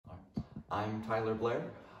I'm Tyler Blair.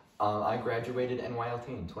 I graduated NYLT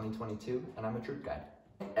in 2022 and I'm a troop guide.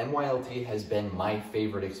 NYLT has been my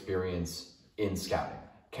favorite experience in scouting,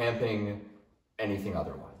 camping, anything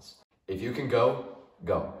otherwise. If you can go,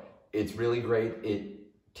 go. It's really great. It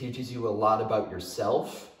teaches you a lot about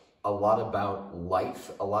yourself, a lot about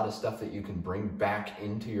life, a lot of stuff that you can bring back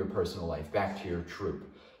into your personal life, back to your troop.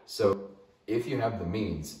 So if you have the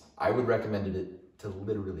means, I would recommend it to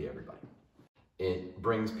literally everybody. It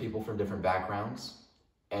brings people from different backgrounds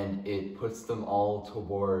and it puts them all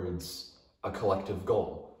towards a collective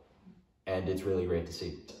goal. And it's really great to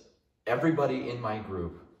see. Everybody in my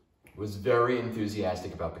group was very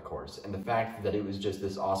enthusiastic about the course, and the fact that it was just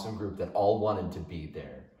this awesome group that all wanted to be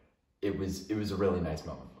there, it was a really nice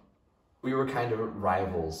moment. We were kind of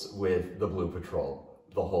rivals with the Blue Patrol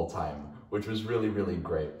the whole time, which was really, really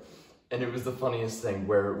great. And it was the funniest thing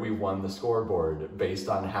where we won the scoreboard based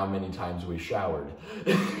on how many times we showered.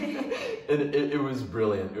 And it was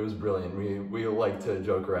brilliant. It was brilliant. We like to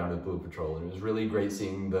joke around with Blue Patrol, and it was really great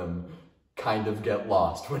seeing them kind of get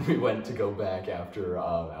lost when we went to go back after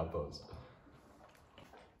Outpost.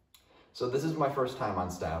 So this is my first time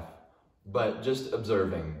on staff, but just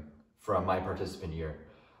observing from my participant year,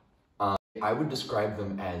 I would describe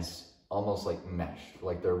them as almost like mesh,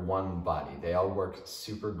 like they're one body. They all work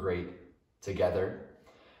super great together.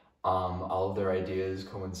 All of their ideas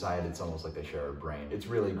coincide. It's almost like they share a brain. It's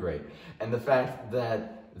really great. And the fact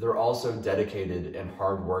that they're also dedicated and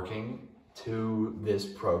hardworking to this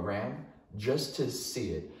program, just to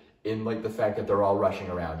see it in like the fact that they're all rushing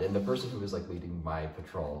around. And the person who was like leading my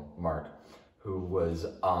patrol, Mark, who was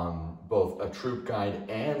both a troop guide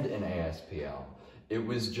and an ASPL, it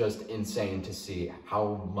was just insane to see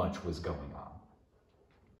how much was going on.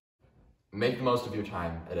 Make the most of your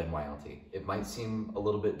time at NYLT. It might seem a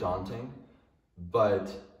little bit daunting, but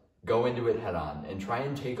go into it head on and try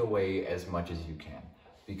and take away as much as you can,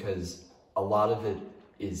 because a lot of it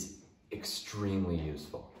is extremely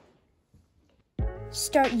useful.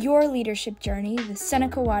 Start your leadership journey with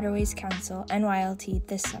Seneca Waterways Council NYLT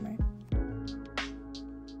this summer.